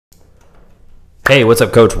Hey, what's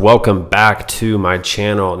up, coach? Welcome back to my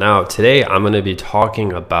channel. Now, today I'm going to be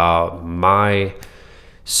talking about my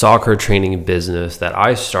soccer training business that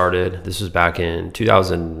I started. This was back in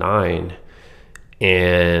 2009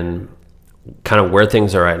 and kind of where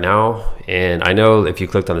things are at now. And I know if you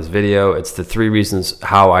clicked on this video, it's the 3 reasons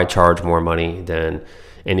how I charge more money than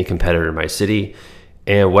any competitor in my city.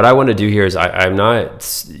 And what I want to do here is I'm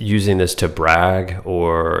not using this to brag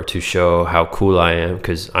or to show how cool I am,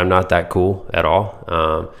 because I'm not that cool at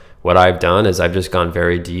all. What I've done is I've just gone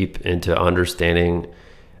very deep into understanding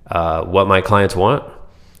what my clients want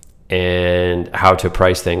and how to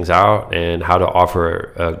price things out and how to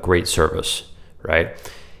offer a great service, right?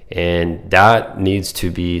 And that needs to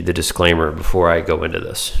be the disclaimer before I go into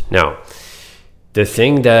this. Now, the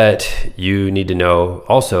thing that you need to know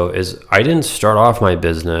also is I didn't start off my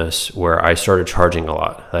business where I started charging a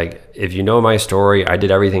lot. Like, if you know my story, I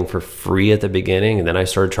did everything for free at the beginning, and then I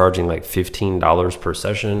started charging like $15 per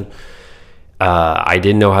session. I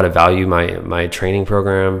didn't know how to value my training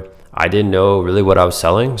program. I didn't know really what I was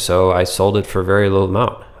selling, so I sold it for a very little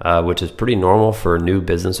amount, which is pretty normal for new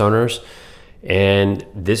business owners. And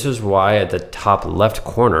this is why at the top left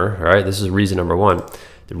corner, right, this is reason number 1.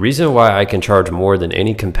 The reason why I can charge more than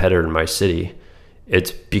any competitor in my city,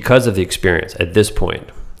 it's because of the experience at this point,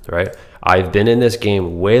 right? I've been in this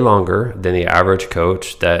game way longer than the average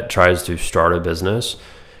coach that tries to start a business,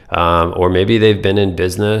 or maybe they've been in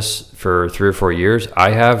business for 3 or 4 years.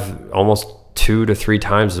 I have almost 2 to 3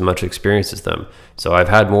 times as much experience as them. So I've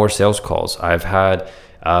had more sales calls. I've had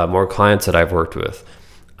more clients that I've worked with.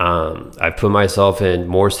 I've put myself in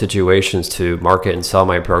more situations to market and sell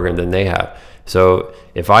my program than they have. So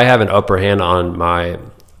if I have an upper hand on my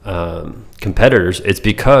competitors, it's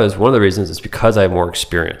because one of the reasons is because I have more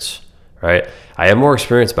experience, right? I have more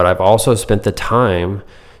experience, but I've also spent the time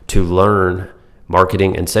to learn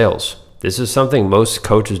marketing and sales. This is something most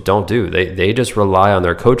coaches don't do. They just rely on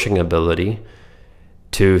their coaching ability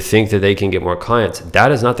to think that they can get more clients.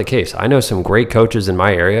 That is not the case. I know some great coaches in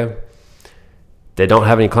my area that don't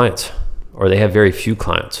have any clients, or they have very few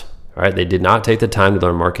clients. All right, they did not take the time to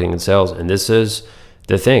learn marketing and sales. And this is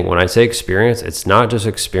the thing. When I say experience, it's not just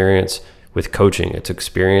experience with coaching. It's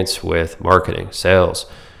experience with marketing, sales,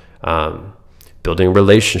 building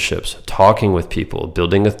relationships, talking with people,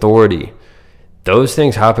 building authority. Those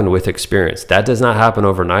things happen with experience. That does not happen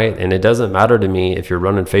overnight. And it doesn't matter to me if you're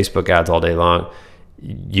running Facebook ads all day long.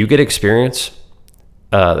 You get experience.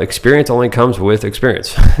 Experience only comes with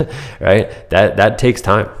experience, right? That takes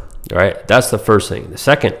time, right? That's the first thing. The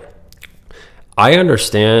second, I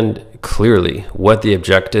understand clearly what the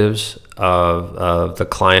objectives of the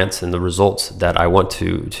clients and the results that I want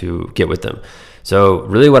to get with them. So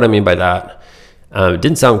really what I mean by that, it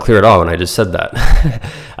didn't sound clear at all when I just said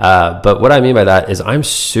that. But what I mean by that is I'm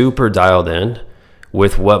super dialed in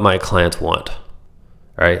with what my clients want,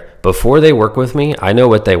 right? Before they work with me, I know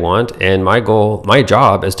what they want, and my goal, my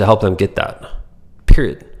job is to help them get that,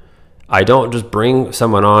 period. I don't just bring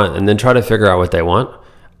someone on and then try to figure out what they want.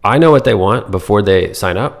 I know what they want before they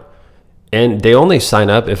sign up, and they only sign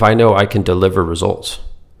up if I know I can deliver results,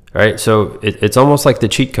 right? So it's almost like the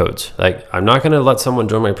cheat codes. Like, I'm not going to let someone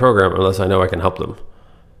join my program unless I know I can help them,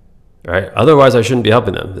 right? Otherwise, I shouldn't be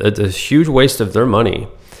helping them. It's a huge waste of their money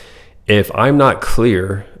if I'm not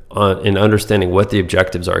clear in understanding what the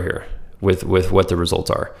objectives are here with what the results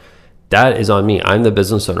are. That is on me. I'm the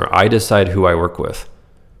business owner. I decide who I work with,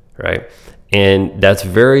 right? And that's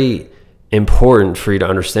very important for you to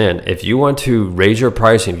understand. If you want to raise your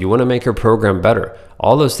pricing, if you want to make your program better,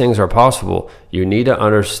 all those things are possible. You need to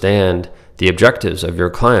understand the objectives of your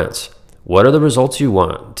clients. What are the results you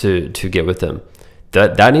want to get with them?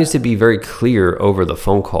 That needs to be very clear over the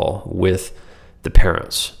phone call with the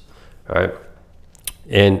parents, right?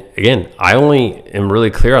 And again, I only am really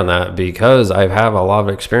clear on that because I have a lot of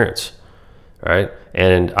experience, right?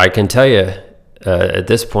 And I can tell you at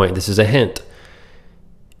this point, this is a hint.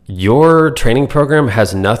 Your training program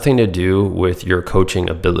has nothing to do with your coaching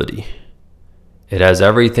ability. It has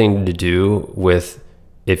everything to do with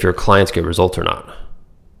if your clients get results or not.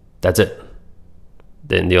 That's it.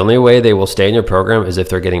 Then the only way they will stay in your program is if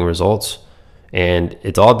they're getting results. And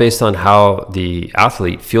it's all based on how the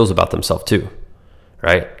athlete feels about themselves too,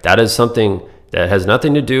 right? That is something that has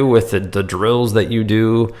nothing to do with the drills that you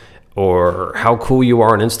do or how cool you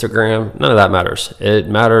are on Instagram. None of that matters. It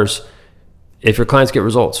matters if your clients get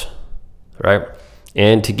results, right?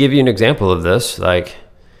 And to give you an example of this, like,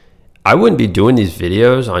 I wouldn't be doing these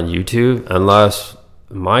videos on YouTube unless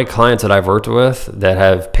my clients that I've worked with that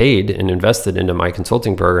have paid and invested into my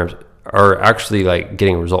consulting programs are actually like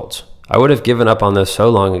getting results. I would have given up on this so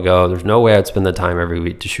long ago. There's no way I'd spend the time every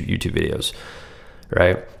week to shoot YouTube videos.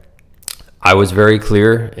 right? I was very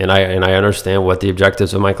clear, and I understand what the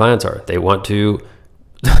objectives of my clients are. They want to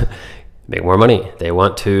make more money. They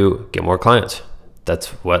want to get more clients.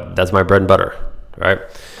 That's my bread and butter, right?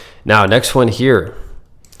 Now, next one here.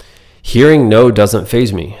 Hearing no doesn't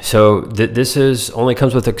faze me. So this only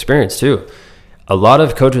comes with experience too. A lot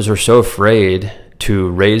of coaches are so afraid to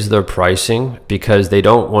raise their pricing because they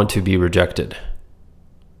don't want to be rejected.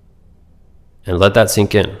 And let that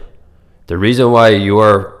sink in. The reason why you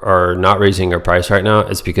are not raising your price right now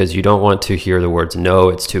is because you don't want to hear the words no,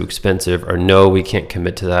 it's too expensive, or no, we can't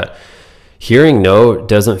commit to that. Hearing no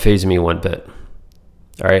doesn't faze me one bit.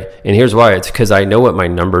 All right. And here's why. It's because I know what my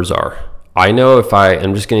numbers are. I know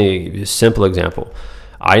I'm just going to give you a simple example.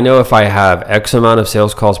 I know if I have X amount of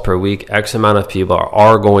sales calls per week, X amount of people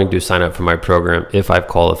are going to sign up for my program if I've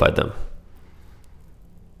qualified them.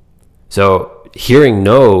 So hearing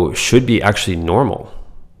no should be actually normal.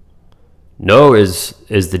 No is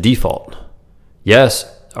the default. Yes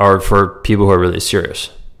are for people who are really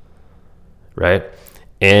serious, right?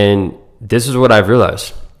 And this is what I've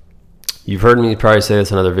realized. You've heard me probably say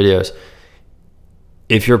this in other videos.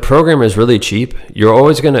 If your program is really cheap, you're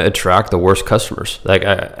always going to attract the worst customers. Like,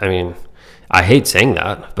 I mean, I hate saying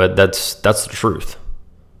that, but that's the truth.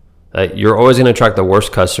 You're always going to attract the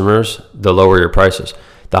worst customers the lower your prices.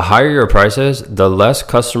 The higher your prices, the less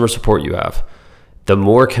customer support you have, the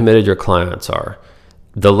more committed your clients are,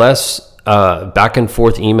 the less back and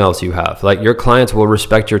forth emails you have. Like, your clients will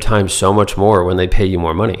respect your time so much more when they pay you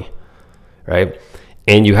more money, right?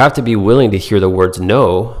 And you have to be willing to hear the words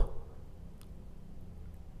no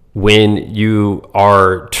when you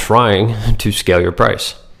are trying to scale your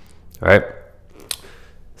price, all right?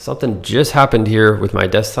 Something just happened here with my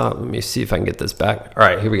desktop. Let me see if I can get this back. All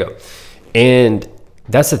right, here we go. And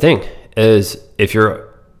that's the thing, is if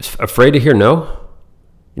you're afraid to hear no,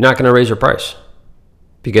 you're not going to raise your price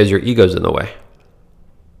because your ego's in the way,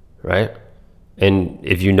 right? And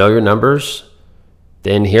if you know your numbers,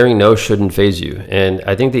 then hearing no shouldn't faze you. And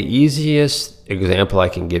I think the easiest example I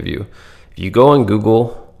can give you, if you go on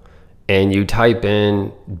Google and you type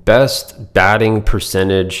in best batting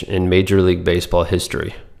percentage in Major League Baseball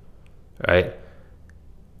history, right?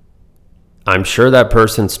 I'm sure that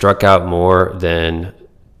person struck out more than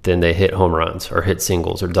they hit home runs or hit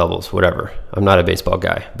singles or doubles, whatever. I'm not a baseball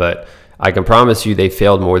guy, but I can promise you they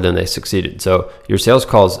failed more than they succeeded. So your sales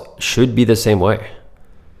calls should be the same way,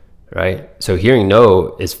 right? So hearing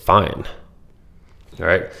no is fine, all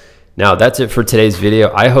right? Now, that's it for today's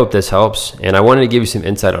video. I hope this helps, and I wanted to give you some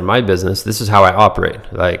insight on my business. This is how I operate,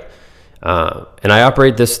 and I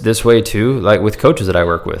operate this way too, like with coaches that I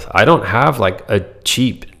work with. I don't have like a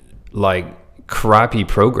cheap, like crappy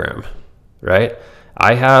program, right?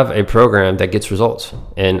 I have a program that gets results,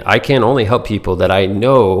 and I can only help people that I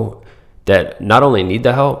know that not only need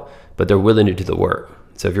the help, but they're willing to do the work.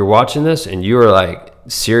 So if you're watching this and you are like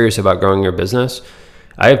serious about growing your business,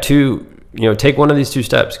 I have take one of these two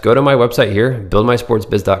steps. Go to my website here,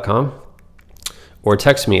 buildmysportsbiz.com, or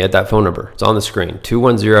text me at that phone number. It's on the screen,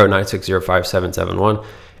 210-960-5771.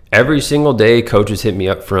 Every single day, coaches hit me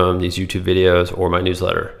up from these YouTube videos or my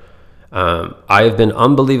newsletter. I have been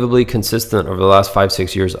unbelievably consistent over the last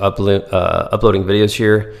 5-6 years uploading videos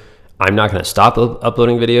here. I'm not going to stop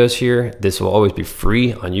uploading videos here. This will always be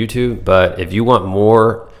free on YouTube, but if you want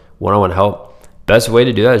more one-on-one help, best way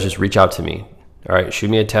to do that is just reach out to me. All right, shoot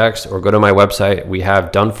me a text or go to my website. We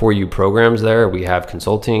have done for you programs there. We have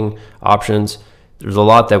consulting options. There's a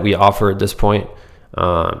lot that we offer at this point.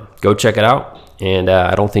 Go check it out, and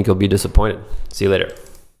I don't think you'll be disappointed. See you later.